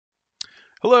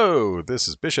Hello, this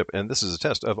is Bishop, and this is a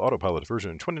test of Autopilot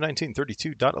version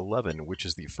 2019-32.11, which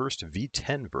is the first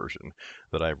V10 version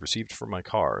that I've received for my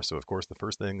car. So, of course, the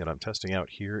first thing that I'm testing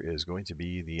out here is going to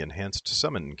be the enhanced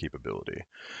summon capability.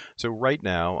 So right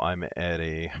now, I'm at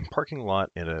a parking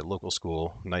lot in a local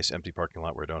school, nice empty parking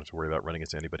lot where I don't have to worry about running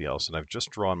into anybody else, and I've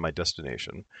just drawn my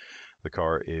destination. The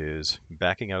car is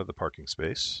backing out of the parking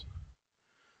space.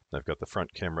 I've got the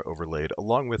front camera overlaid,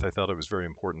 along with I thought it was very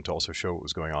important to also show what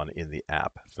was going on in the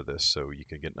app for this so you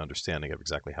can get an understanding of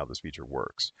exactly how this feature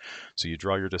works. So you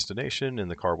draw your destination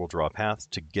and the car will draw a path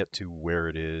to get to where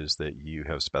it is that you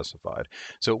have specified.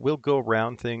 So it will go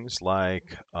around things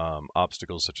like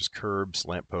obstacles such as curbs,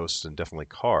 lampposts, and definitely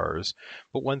cars.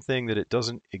 But one thing that it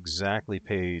doesn't exactly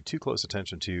pay too close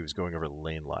attention to is going over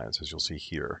lane lines, as you'll see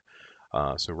here.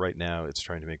 So right now it's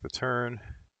trying to make the turn.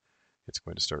 It's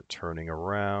going to start turning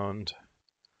around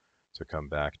to come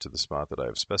back to the spot that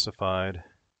I've specified.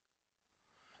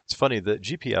 It's funny, the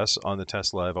GPS on the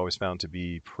Tesla I've always found to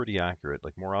be pretty accurate.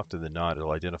 Like more often than not,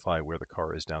 it'll identify where the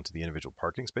car is down to the individual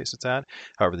parking space it's at.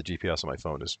 However, the GPS on my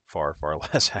phone is far, far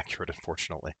less accurate,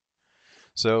 unfortunately.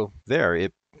 So there,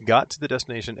 it got to the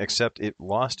destination, except it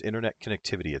lost internet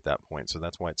connectivity at that point, so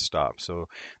that's why it stopped. So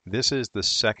this is the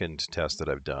second test that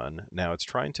I've done. Now it's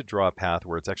trying to draw a path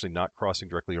where it's actually not crossing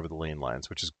directly over the lane lines,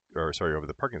 which is, or sorry, over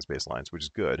the parking space lines, which is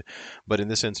good. But in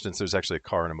this instance, there's actually a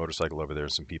car and a motorcycle over there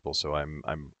and some people, so I'm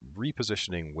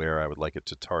repositioning where I would like it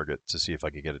to target to see if I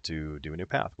can get it to do a new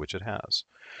path, which it has.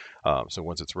 So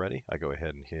once it's ready, I go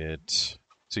ahead and hit.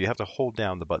 So you have to hold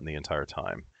down the button the entire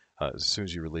time. As soon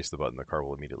as you release the button, the car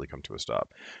will immediately come to a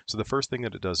stop. So the first thing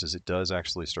that it does is it does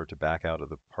actually start to back out of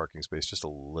the parking space just a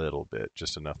little bit,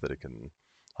 just enough that it can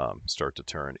start to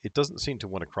turn. It doesn't seem to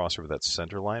want to cross over that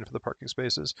center line for the parking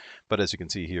spaces, but as you can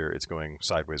see here, it's going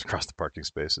sideways across the parking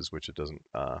spaces, which it doesn't,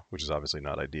 which is obviously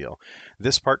not ideal.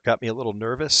 This part got me a little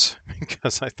nervous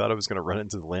because I thought I was going to run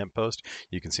into the lamppost.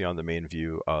 You can see on the main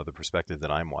view the perspective that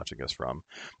I'm watching us from.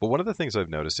 But one of the things I've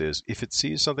noticed is if it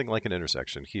sees something like an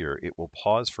intersection here, it will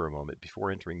pause for a moment before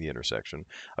entering the intersection.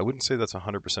 I wouldn't say that's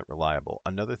 100% reliable.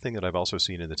 Another thing that I've also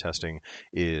seen in the testing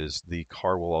is the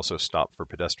car will also stop for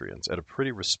pedestrians at a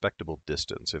pretty respectable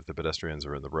distance if the pedestrians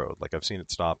are in the road. Like I've seen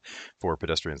it stop for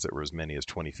pedestrians that were as many as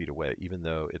 20 feet away, even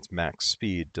though its max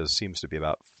speed seems to be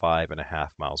about 5.5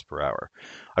 miles per hour.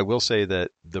 I will say that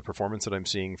the performance that I'm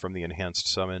seeing from the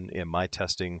enhanced summon in my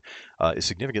testing is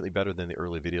significantly better than the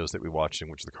early videos that we watched in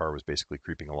which the car was basically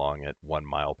creeping along at 1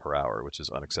 mile per hour, which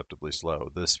is unacceptably slow.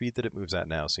 The speed that it moves at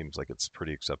now seems like it's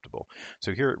pretty acceptable.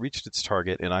 So here it reached its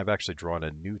target, and I've actually drawn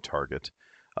a new target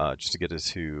just to get it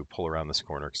to pull around this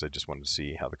corner because I just wanted to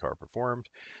see how the car performed.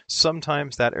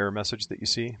 Sometimes that error message that you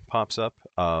see pops up.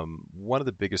 One of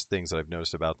the biggest things that I've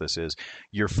noticed about this is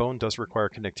your phone does require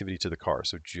connectivity to the car.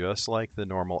 So just like the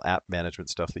normal app management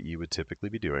stuff that you would typically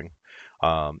be doing,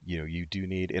 you do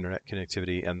need internet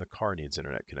connectivity and the car needs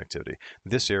internet connectivity.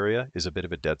 This area is a bit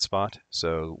of a dead spot.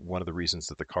 So one of the reasons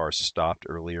that the car stopped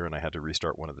earlier and I had to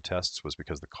restart one of the tests was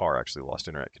because the car actually lost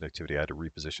internet connectivity. I had to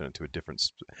reposition it to a different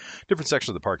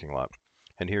section of the parking lot.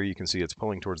 And here you can see it's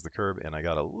pulling towards the curb, and I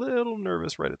got a little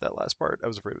nervous right at that last part. I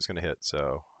was afraid it was going to hit,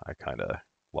 so I kind of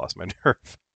lost my nerve.